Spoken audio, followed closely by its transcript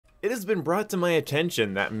It has been brought to my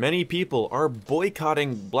attention that many people are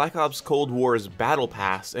boycotting Black Ops Cold War's Battle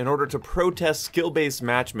Pass in order to protest skill-based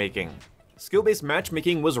matchmaking. Skill-based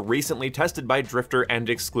matchmaking was recently tested by Drifter and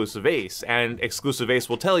Exclusive Ace, and Exclusive Ace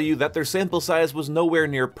will tell you that their sample size was nowhere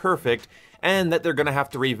near perfect, and that they're gonna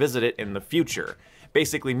have to revisit it in the future.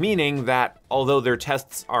 Basically meaning that, although their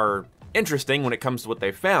tests are interesting when it comes to what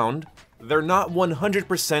they found, they're not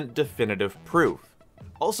 100% definitive proof.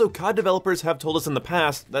 Also, COD developers have told us in the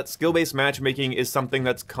past that skill-based matchmaking is something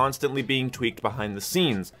that's constantly being tweaked behind the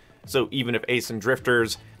scenes. So even if Ace and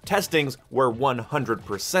Drifter's testings were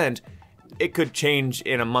 100%, it could change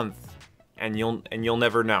in a month, and you'll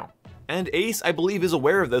never know. And Ace, I believe, is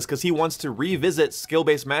aware of this because he wants to revisit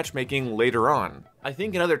skill-based matchmaking later on. I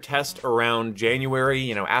think another test around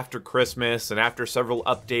January, after Christmas and after several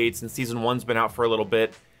updates and Season 1's been out for a little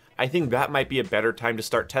bit, I think that might be a better time to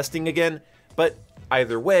start testing again, but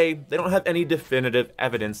either way, they don't have any definitive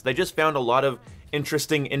evidence. They just found a lot of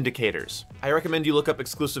interesting indicators. I recommend you look up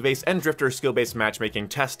Exclusive Ace and Drifter skill-based matchmaking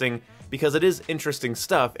testing because it is interesting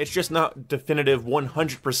stuff. It's just not definitive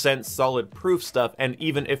 100% solid proof stuff, and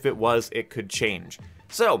even if it was, it could change.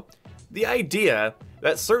 So, the idea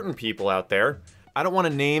that certain people out there, I don't want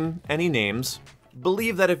to name any names,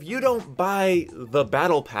 believe that if you don't buy the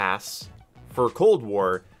Battle Pass for Cold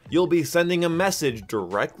War, you'll be sending a message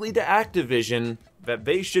directly to Activision that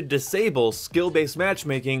they should disable skill-based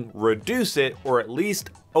matchmaking, reduce it, or at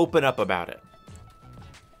least open up about it.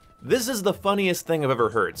 This is the funniest thing I've ever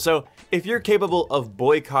heard. So, if you're capable of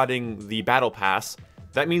boycotting the Battle Pass,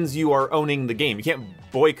 that means you are owning the game. You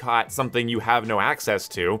can't boycott something you have no access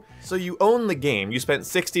to. So you own the game, you spent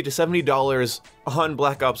 $60 to $70 on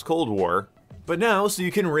Black Ops Cold War, but now, so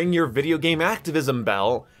you can ring your video game activism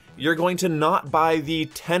bell, you're going to not buy the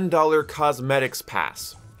 $10 cosmetics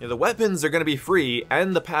pass. The weapons are going to be free,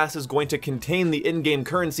 and the pass is going to contain the in-game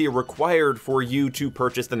currency required for you to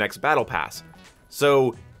purchase the next Battle Pass.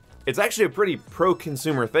 So, it's actually a pretty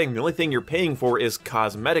pro-consumer thing. The only thing you're paying for is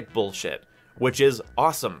cosmetic bullshit, which is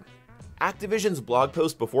awesome. Activision's blog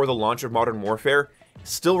post before the launch of Modern Warfare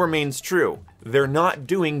still remains true. They're not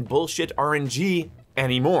doing bullshit RNG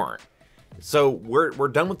anymore. So, we're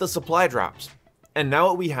done with the supply drops. And now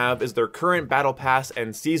what we have is their current Battle Pass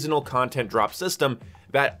and seasonal content drop system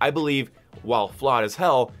that I believe, while flawed as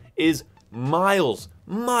hell, is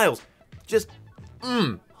just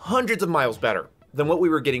hundreds of miles better than what we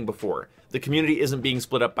were getting before. The community isn't being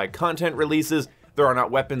split up by content releases, there are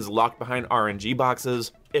not weapons locked behind RNG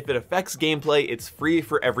boxes. If it affects gameplay, it's free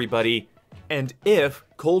for everybody. And if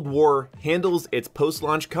Cold War handles its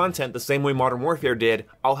post-launch content the same way Modern Warfare did,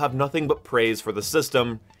 I'll have nothing but praise for the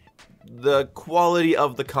system. The quality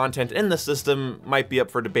of the content in the system might be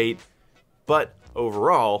up for debate, but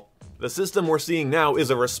overall, the system we're seeing now is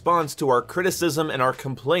a response to our criticism and our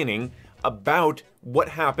complaining about what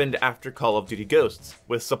happened after Call of Duty Ghosts,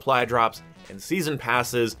 with supply drops and season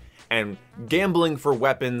passes and gambling for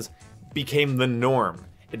weapons became the norm.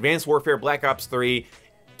 Advanced Warfare Black Ops 3,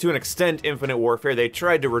 to an extent Infinite Warfare, they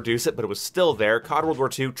tried to reduce it, but it was still there. COD World War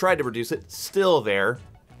II tried to reduce it, still there.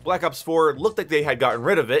 Black Ops 4 looked like they had gotten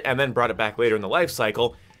rid of it and then brought it back later in the life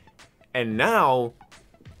cycle, and now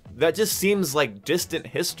that just seems like distant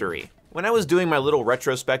history. When I was doing my little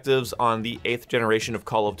retrospectives on the 8th generation of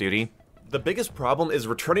Call of Duty, the biggest problem is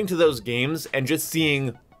returning to those games and just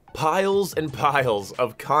seeing piles and piles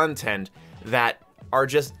of content that are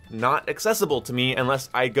just not accessible to me unless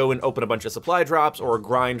I go and open a bunch of supply drops or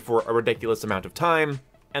grind for a ridiculous amount of time.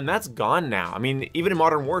 And that's gone now. I mean, even in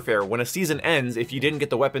Modern Warfare, when a season ends, if you didn't get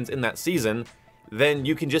the weapons in that season, then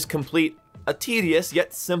you can just complete a tedious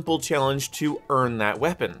yet simple challenge to earn that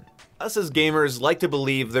weapon. Us as gamers like to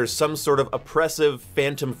believe there's some sort of oppressive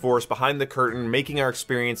phantom force behind the curtain making our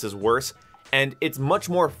experiences worse, and it's much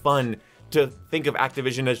more fun to think of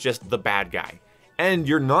Activision as just the bad guy. And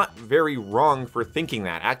you're not very wrong for thinking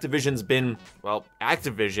that. Activision's been, well,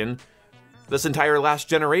 Activision this entire last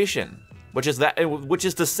generation. Which is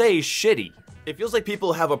to say, shitty. It feels like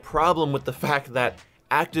people have a problem with the fact that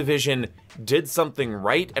Activision did something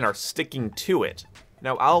right and are sticking to it.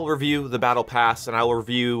 Now, I'll review the Battle Pass and I'll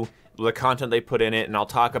review the content they put in it, and I'll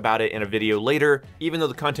talk about it in a video later. Even though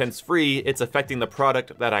the content's free, it's affecting the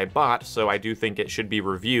product that I bought, so I do think it should be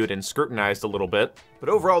reviewed and scrutinized a little bit. But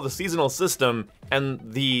overall, the seasonal system and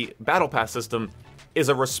the Battle Pass system is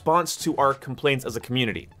a response to our complaints as a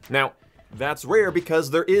community. Now, that's rare because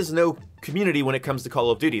there is no community when it comes to Call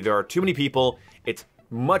of Duty. There are too many people, it's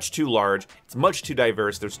much too large, it's much too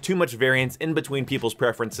diverse, there's too much variance in between people's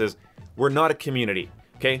preferences. We're not a community,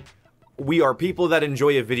 okay? We are people that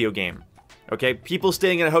enjoy a video game, okay? People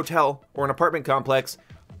staying in a hotel or an apartment complex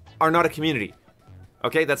are not a community.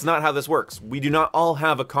 Okay, that's not how this works. We do not all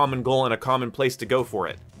have a common goal and a common place to go for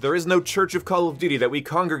it. There is no Church of Call of Duty that we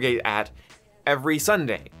congregate at every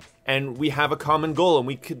Sunday, and we have a common goal and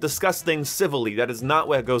we could discuss things civilly. That is not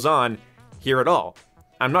what goes on here at all.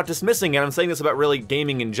 I'm not dismissing it, I'm saying this about really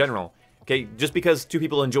gaming in general. Okay, just because two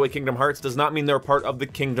people enjoy Kingdom Hearts does not mean they're part of the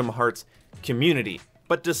Kingdom Hearts community.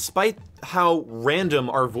 But despite how random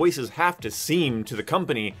our voices have to seem to the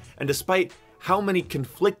company, and despite how many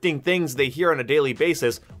conflicting things they hear on a daily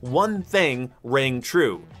basis, one thing rang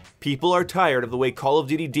true. People are tired of the way Call of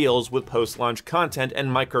Duty deals with post-launch content and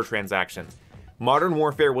microtransactions. Modern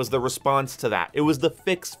Warfare was the response to that. It was the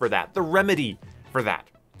fix for that, the remedy for that.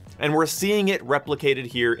 And we're seeing it replicated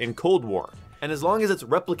here in Cold War. And as long as it's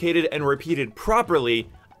replicated and repeated properly,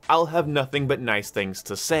 I'll have nothing but nice things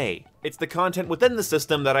to say. It's the content within the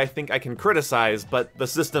system that I think I can criticize, but the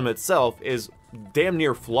system itself is damn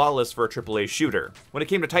near flawless for a AAA shooter. When it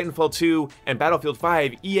came to Titanfall 2 and Battlefield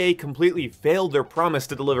 5, EA completely failed their promise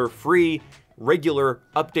to deliver free, regular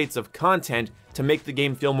updates of content to make the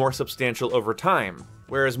game feel more substantial over time,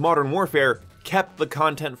 whereas Modern Warfare kept the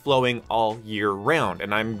content flowing all year round,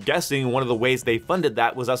 and I'm guessing one of the ways they funded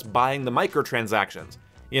that was us buying the microtransactions.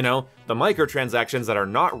 You know, the microtransactions that are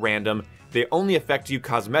not random, they only affect you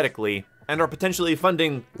cosmetically, and are potentially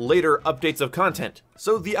funding later updates of content.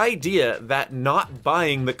 So the idea that not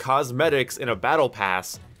buying the cosmetics in a battle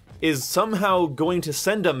pass is somehow going to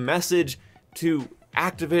send a message to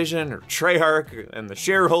Activision or Treyarch and the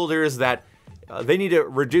shareholders that they need to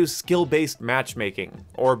reduce skill-based matchmaking,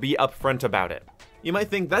 or be upfront about it. You might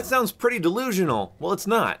think, that sounds pretty delusional. Well, it's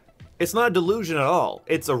not. It's not a delusion at all,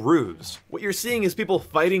 it's a ruse. What you're seeing is people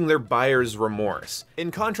fighting their buyer's remorse. In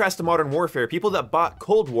contrast to Modern Warfare, people that bought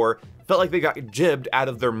Cold War felt like they got jibbed out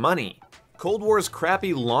of their money. Cold War's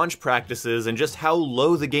crappy launch practices and just how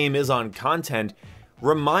low the game is on content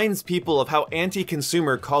reminds people of how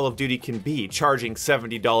anti-consumer Call of Duty can be. Charging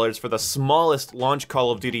 $70 for the smallest launch Call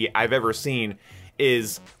of Duty I've ever seen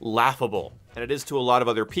is laughable. And it is to a lot of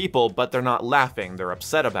other people, but they're not laughing, they're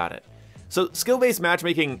upset about it. So skill-based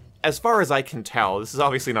matchmaking, as far as I can tell, this is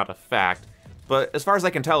obviously not a fact, but as far as I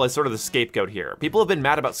can tell, is sort of the scapegoat here. People have been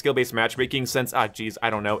mad about skill-based matchmaking since,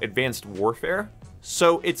 Advanced Warfare?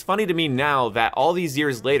 So it's funny to me now that all these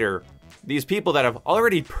years later, these people that have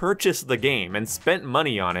already purchased the game and spent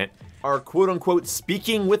money on it are quote-unquote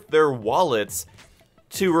speaking with their wallets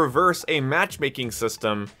to reverse a matchmaking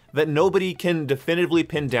system that nobody can definitively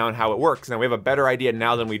pin down how it works. Now, we have a better idea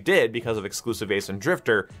now than we did because of Exclusive Ace and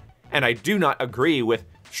Drifter, and I do not agree with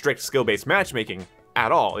strict skill-based matchmaking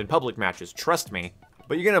at all in public matches, trust me.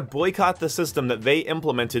 But you're gonna boycott the system that they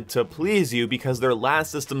implemented to please you because their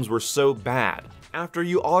last systems were so bad, after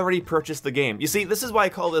you already purchased the game. You see, this is why I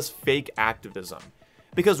call this fake activism.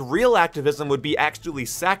 Because real activism would be actually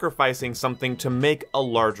sacrificing something to make a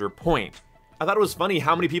larger point. I thought it was funny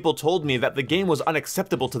how many people told me that the game was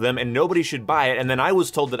unacceptable to them and nobody should buy it, and then I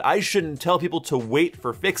was told that I shouldn't tell people to wait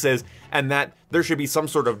for fixes and that there should be some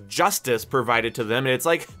sort of justice provided to them, and it's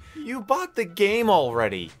like, you bought the game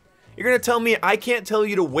already. You're gonna tell me I can't tell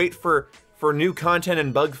you to wait for new content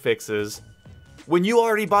and bug fixes when you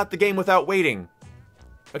already bought the game without waiting.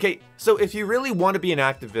 Okay, so if you really want to be an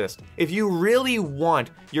activist, if you really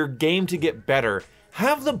want your game to get better,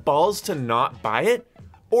 have the balls to not buy it.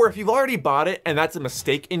 Or if you've already bought it and that's a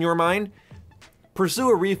mistake in your mind, pursue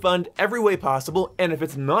a refund every way possible, and if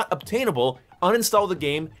it's not obtainable, uninstall the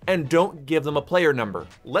game and don't give them a player number.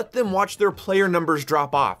 Let them watch their player numbers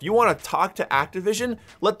drop off. You want to talk to Activision?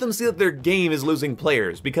 Let them see that their game is losing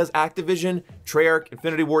players, because Activision, Treyarch,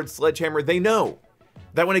 Infinity Ward, Sledgehammer, they know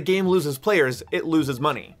that when a game loses players, it loses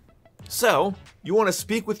money. So, you want to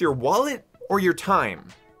speak with your wallet or your time?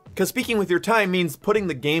 Because speaking with your time means putting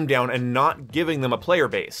the game down and not giving them a player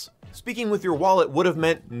base. Speaking with your wallet would have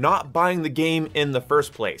meant not buying the game in the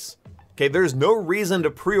first place. Okay, there's no reason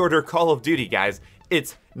to pre-order Call of Duty, guys.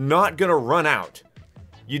 It's not gonna run out.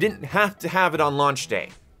 You didn't have to have it on launch day.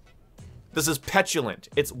 This is petulant,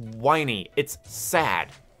 it's whiny, it's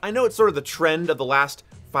sad. I know it's sort of the trend of the last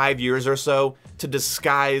 5 years or so to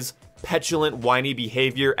disguise petulant, whiny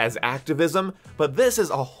behavior as activism, but this is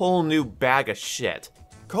a whole new bag of shit.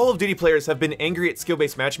 Call of Duty players have been angry at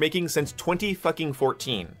skill-based matchmaking since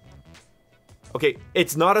 2014. Okay,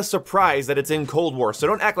 it's not a surprise that it's in Cold War, so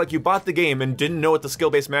don't act like you bought the game and didn't know what the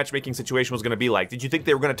skill-based matchmaking situation was gonna be like. Did you think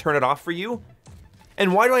they were gonna turn it off for you?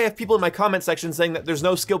 And why do I have people in my comment section saying that there's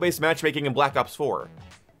no skill-based matchmaking in Black Ops 4?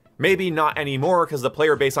 Maybe not anymore, because the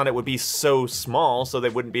player base on it would be so small, so they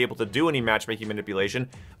wouldn't be able to do any matchmaking manipulation,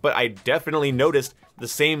 but I definitely noticed the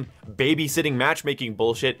same babysitting matchmaking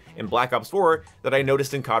bullshit in Black Ops 4 that I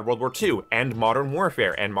noticed in COD World War II, and Modern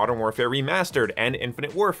Warfare Remastered, and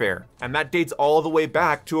Infinite Warfare. And that dates all the way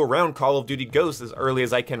back to around Call of Duty Ghosts as early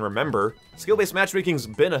as I can remember. Skill-based matchmaking's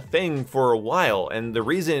been a thing for a while, and the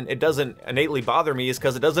reason it doesn't innately bother me is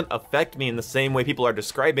because it doesn't affect me in the same way people are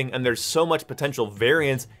describing, and there's so much potential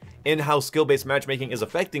variance in how skill-based matchmaking is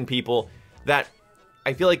affecting people that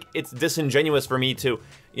I feel like it's disingenuous for me to,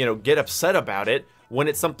 get upset about it when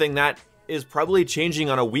it's something that is probably changing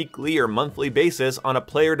on a weekly or monthly basis on a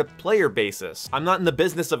player-to-player basis. I'm not in the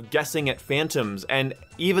business of guessing at phantoms, and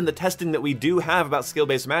even the testing that we do have about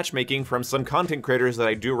skill-based matchmaking from some content creators that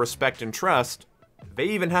I do respect and trust, they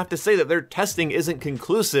even have to say that their testing isn't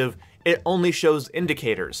conclusive, it only shows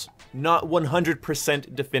indicators, not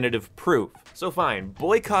 100% definitive proof. So fine,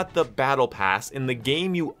 boycott the Battle Pass in the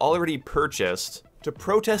game you already purchased to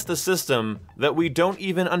protest a system that we don't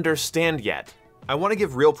even understand yet. I want to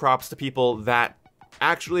give real props to people that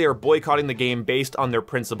actually are boycotting the game based on their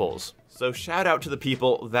principles. So shout out to the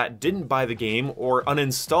people that didn't buy the game or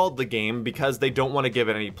uninstalled the game because they don't want to give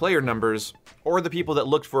it any player numbers, or the people that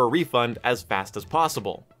looked for a refund as fast as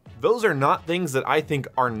possible. Those are not things that I think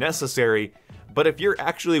are necessary, but if you're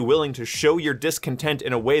actually willing to show your discontent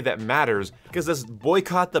in a way that matters, because this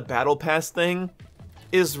boycott the Battle Pass thing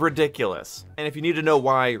is ridiculous. And if you need to know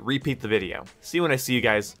why, repeat the video. See you when I see you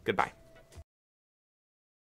guys. Goodbye.